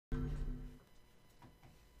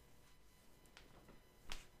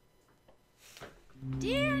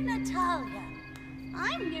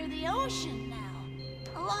ocean now.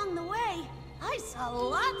 Along the way, I saw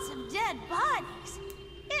lots of dead bodies.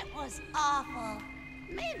 It was awful.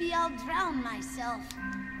 Maybe I'll drown myself.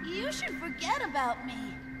 You should forget about me.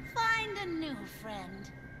 Find a new friend.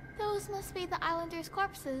 Those must be the islanders'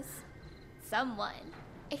 corpses. Someone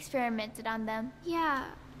experimented on them. Yeah,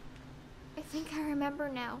 I think I remember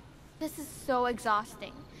now. This is so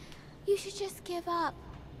exhausting. You should just give up.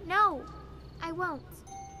 No, I won't.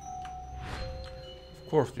 Of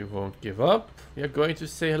course we won't give up. We are going to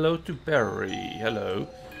say hello to Barry. Hello.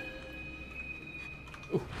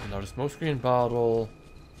 Ooh, another smoke screen bottle.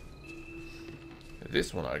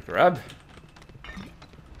 This one I'll grab.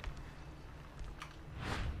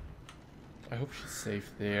 I hope she's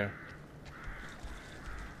safe there.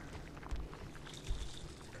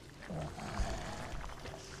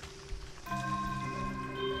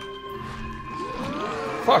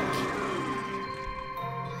 Fuck!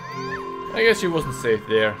 I guess she wasn't safe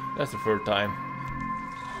there. That's the third time.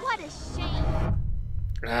 What a shame.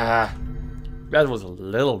 Ah, that was a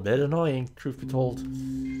little bit annoying, truth be told.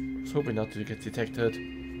 I was hoping not to get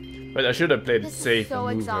detected. But I should have played it safe so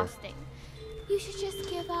and moved her. exhausting. You should just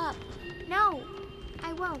give up. No,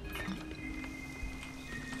 I won't.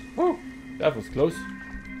 Whoa, that was close.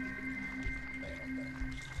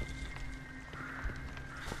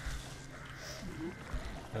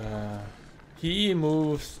 He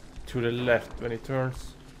moves to the left when he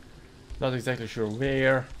turns. Not exactly sure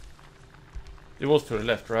where. It was to the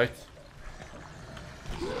left, right?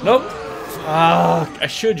 Nope. Fuck! I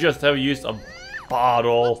should just have used a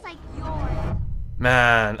bottle. Looks like yours.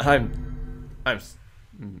 Man,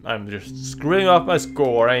 I'm just screwing up my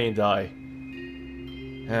score, ain't I?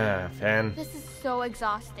 Ah, fan. This is so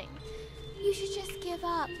exhausting. You should just give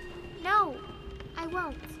up. No, I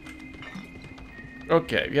won't.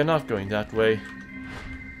 Okay, we are not going that way.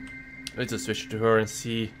 Let's just switch to her and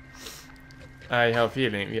see. I have a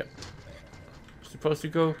feeling we are supposed to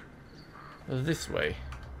go this way.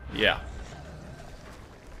 Yeah.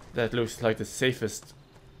 That looks like the safest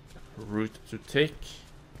route to take.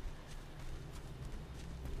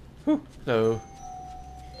 Whew, hello.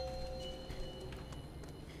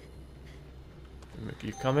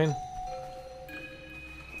 You come in.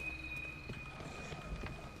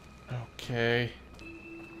 Okay.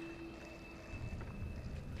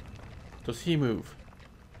 Does he move?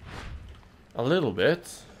 A little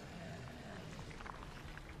bit.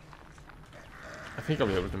 I think I'll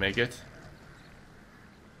be able to make it.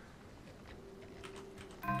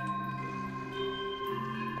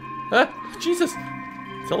 Ah! Jesus!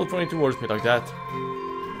 Teleporting towards me like that.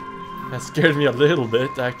 That scared me a little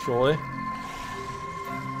bit, actually.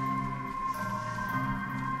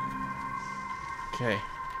 Okay.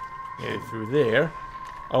 Get it through there.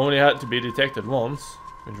 I only had to be detected once,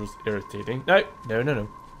 which was irritating. No, no, no, no.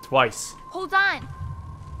 Twice. Hold on.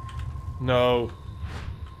 No.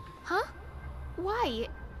 Huh? Why?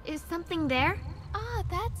 Is something there? Ah,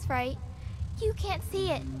 that's right. You can't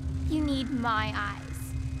see it. You need my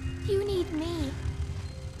eyes. You need me.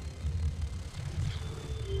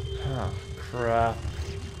 Oh, crap.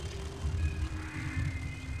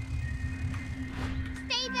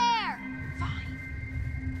 Stay there! Fine.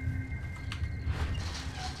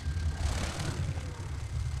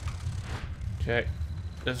 Okay.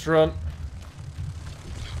 Let's run.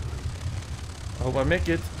 I hope I make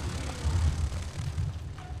it.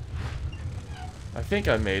 I think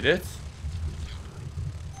I made it.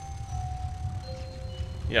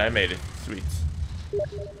 Yeah, I made it. Sweet.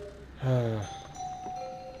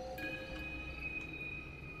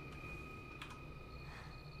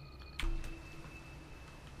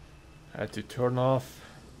 Had to turn off,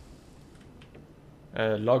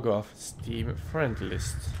 log off Steam friend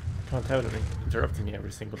list. Can't have it interrupting me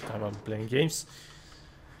every single time I'm playing games.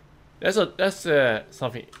 That's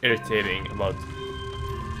something irritating about.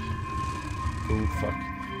 Oh fuck!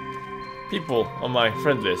 People on my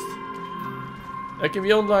friend list. I can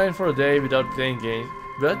be online for a day without playing games,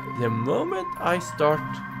 but the moment I start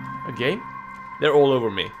a game, they're all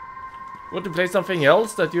over me. Want to play something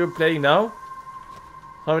else that you're playing now?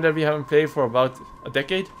 Something that we haven't played for about a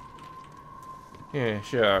decade? Yeah,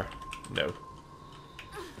 sure. No.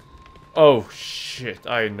 Oh shit,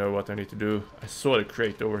 I know what I need to do. I saw the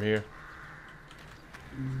crate over here.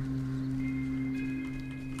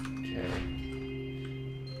 Okay.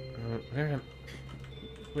 Where am...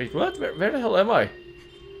 Wait, what? Where the hell am I?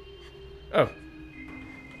 Oh.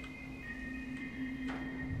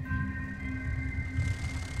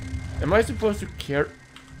 Am I supposed to carry...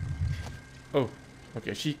 Oh.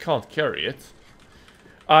 Okay, she can't carry it.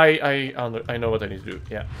 I know what I need to do.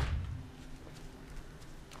 Yeah.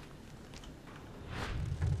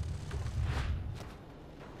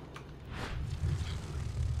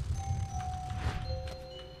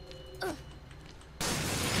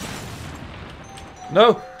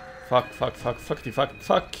 No! Fuck, fuck, fuck, fuckity, fuck,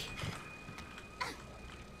 fuck.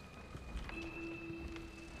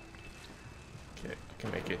 Okay, I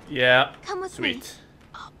can make it. Yeah. Come with Sweet. me.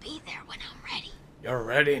 I'll be there when I'm ready. You're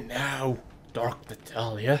ready now, Dark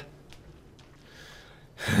Natalia.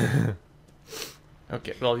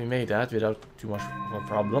 Okay, well, we made that without too much of a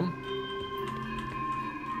problem.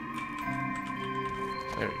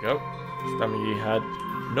 There we go. Stamina had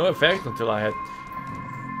no effect until I had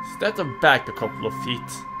stepped back a couple of feet.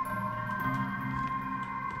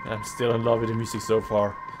 I'm still in love with the music so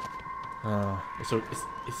far.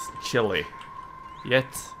 It's chilly, yet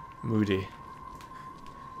moody.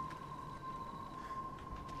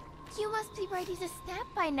 You must be ready to snap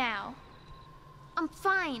by now. I'm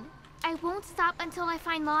fine. I won't stop until I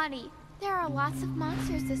find Lottie. There are lots of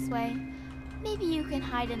monsters this way. Maybe you can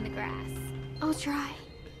hide in the grass. I'll try.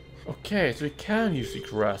 Okay, so we can use the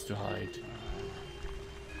grass to hide.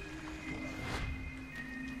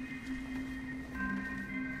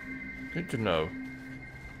 Good to know.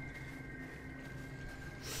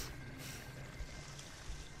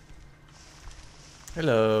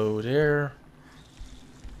 Hello there.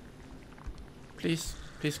 Please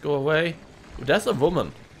go away. Oh, that's a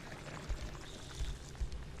woman.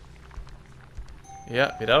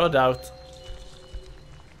 Yeah, without a doubt.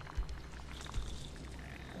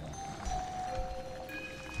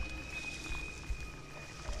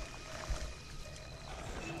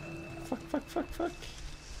 Fuck.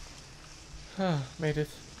 Made it.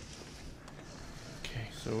 Okay,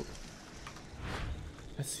 so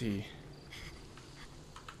let's see.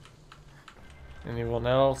 Anyone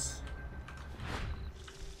else?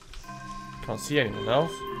 Can't see anyone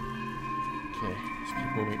else. Okay, let's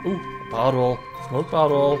keep moving. Ooh, a bottle. Smoke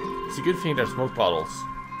bottle. It's a good thing there's smoke bottles.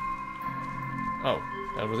 Oh,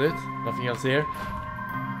 that was it? Nothing else here?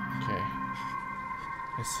 Okay.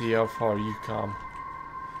 Let's see how far you come.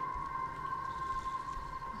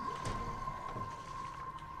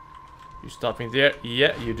 You stopping there?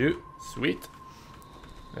 Yeah, you do. Sweet.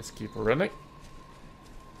 Let's keep running.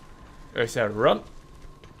 I said run.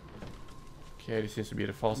 Okay, this seems to be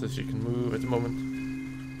the fastest you can move at the moment.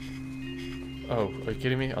 Oh, are you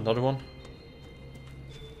kidding me? Another one?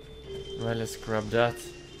 Well, let's grab that.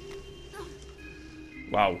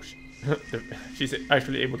 Wow. She's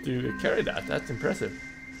actually able to carry that. That's impressive.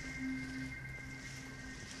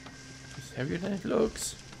 It's heavier than it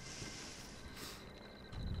looks.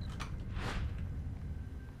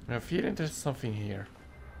 I have a feeling there's something here.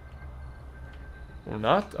 Or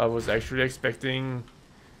not. I was actually expecting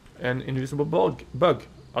an invisible bug.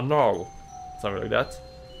 A gnarl. Something like that.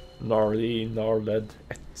 Gnarly, gnarled,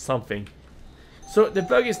 something. So the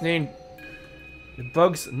bug is named... The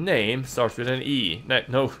bug's name starts with an E.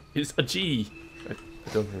 No, it's a G. I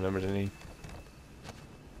don't remember the name.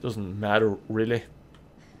 Doesn't matter, really.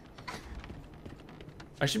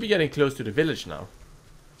 I should be getting close to the village now.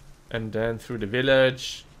 And then through the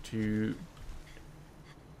village to...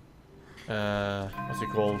 what's it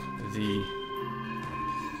called? The...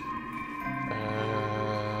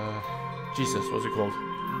 Jesus, what's it called?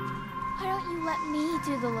 Why don't you let me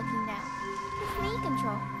do the looking now? It's me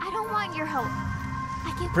control. I don't want your help.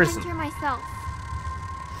 I can Prison. find her myself.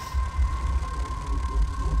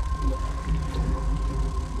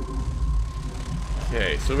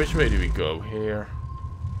 Okay, so which way do we go here?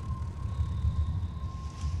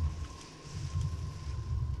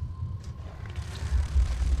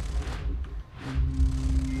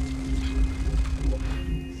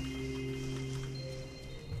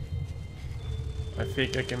 I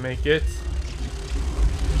think I can make it.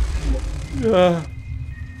 Yeah.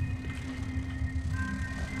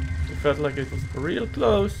 It felt like it was real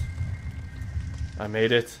close. I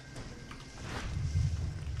made it.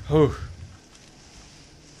 Oh.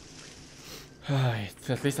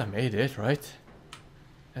 At least I made it, right?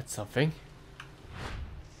 That's something.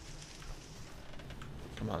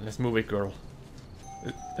 Come on, let's move it, girl.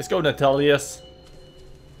 Let's go, Natalia's.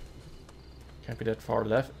 Can't be that far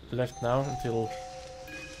left now until...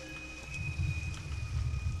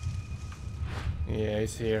 Yeah,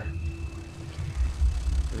 he's here.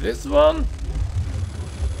 This one,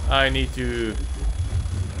 I need to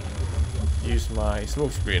use my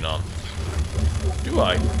smoke screen on. Do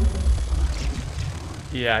I?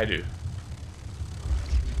 Yeah, I do.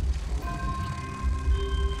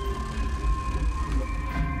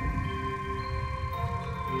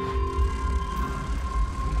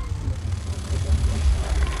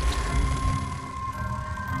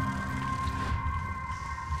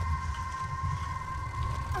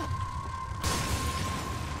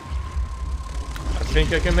 I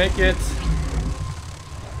think I can make it.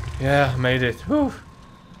 Yeah, made it. Whew.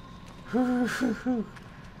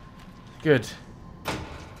 Good.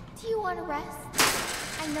 Do you want to rest?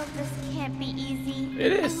 I know this can't be easy.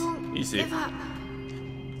 It is I won't easy. give up.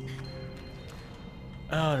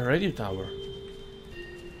 Ah, the radio tower.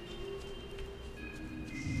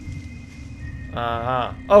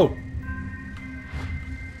 Oh!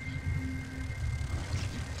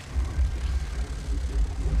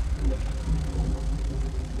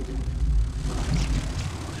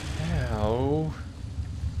 How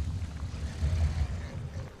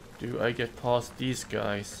do I get past these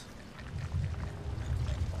guys?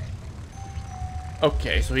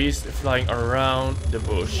 Okay, so he's flying around the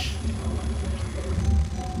bush.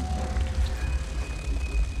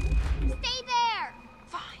 Stay there!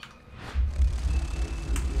 Fine.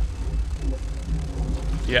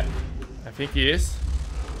 Yeah, I think he is.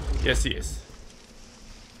 Yes, he is.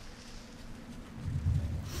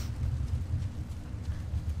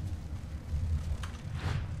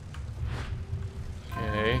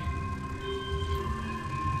 Okay.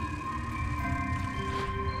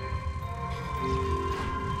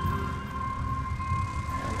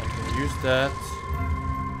 And I can use that.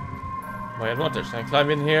 My advantage. Can I climb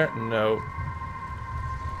in here? No.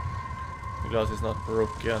 The glass is not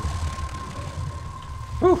broken.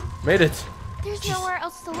 Whew! Made it! There's Jeez. nowhere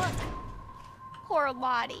else to look. Poor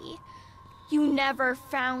Lottie. You never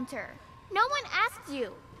found her. No one asked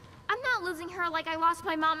you. I'm not losing her like I lost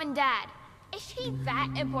my mom and dad. Is she that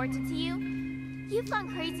important to you? You've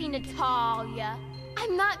gone crazy, Natalia.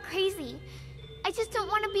 I'm not crazy. I just don't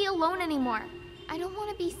want to be alone anymore. I don't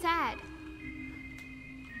want to be sad.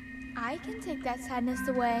 I can take that sadness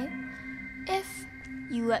away. If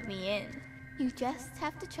you let me in. You just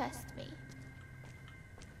have to trust me.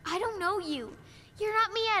 I don't know you. You're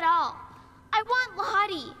not me at all. I want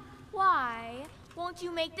Lottie. Why won't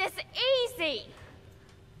you make this easy?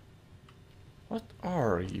 What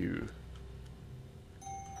are you?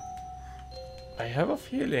 I have a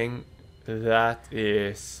feeling that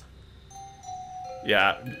is...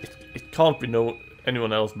 Yeah, it can't be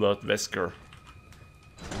anyone else but Wesker.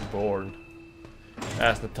 Born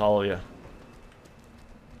as Natalia.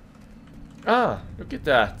 Ah, look at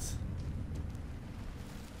that.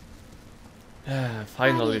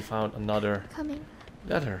 Finally Lottie. found another Coming.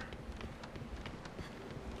 letter.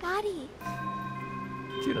 Lottie.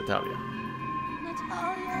 To Natalia.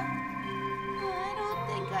 Natalia, I don't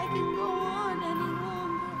think I can go on any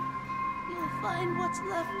longer. You'll find what's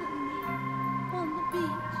left of me on the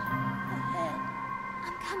beach ahead.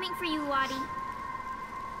 I'm coming for you, Lottie.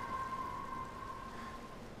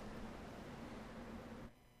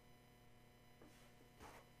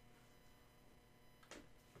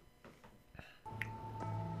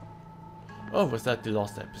 Oh, was that the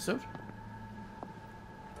last episode?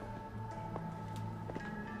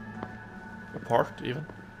 A part, even?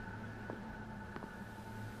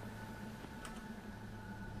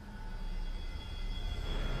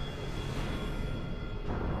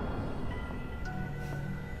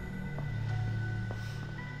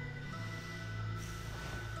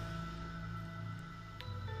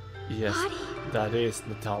 Yes, Lottie. that is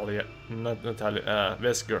Natalia. Not Natalia,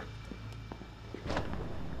 Wesker.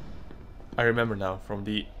 I remember now from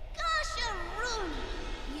the... Gosh, Rooney,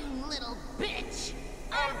 you little bitch!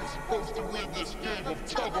 I'm supposed to win this game of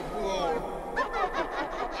tug of war.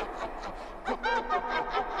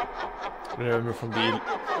 I remember from the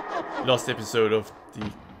last episode of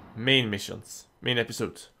the main missions. Main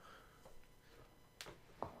episode.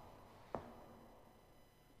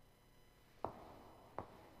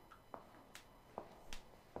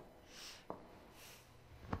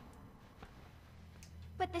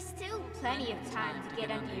 But there's still plenty of time to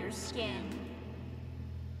get under your skin.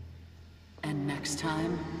 And next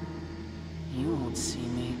time, you won't see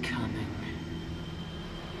me coming.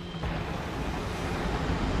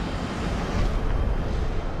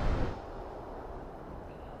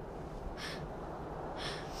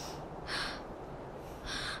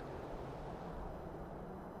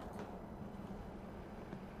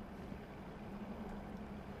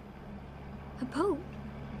 A boat.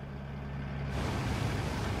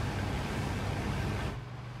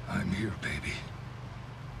 I'm here, baby.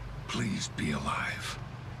 Please be alive.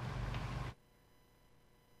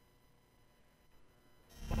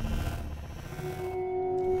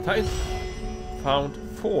 Titan found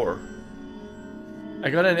 4. I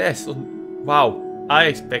got an S on... Wow, I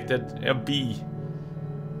expected a B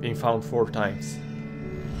being found 4 times.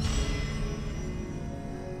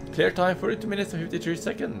 Clear time 42 minutes and 53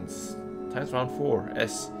 seconds. Times round 4.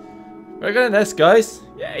 S. I got an S, guys!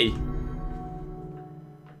 Yay!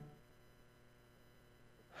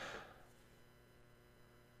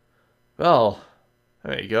 Well,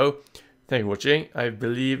 There you go. Thank you for watching. I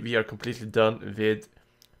believe we are completely done with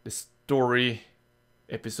the story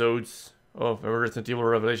episodes of Resident Evil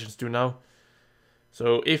Revelations 2 now.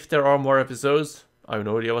 So if there are more episodes, I have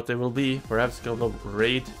no idea what they will be. Perhaps a couple of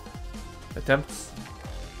raid attempts.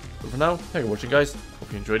 But for now, thank you for watching, guys.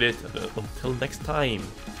 Hope you enjoyed it. And until next time,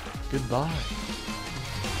 goodbye.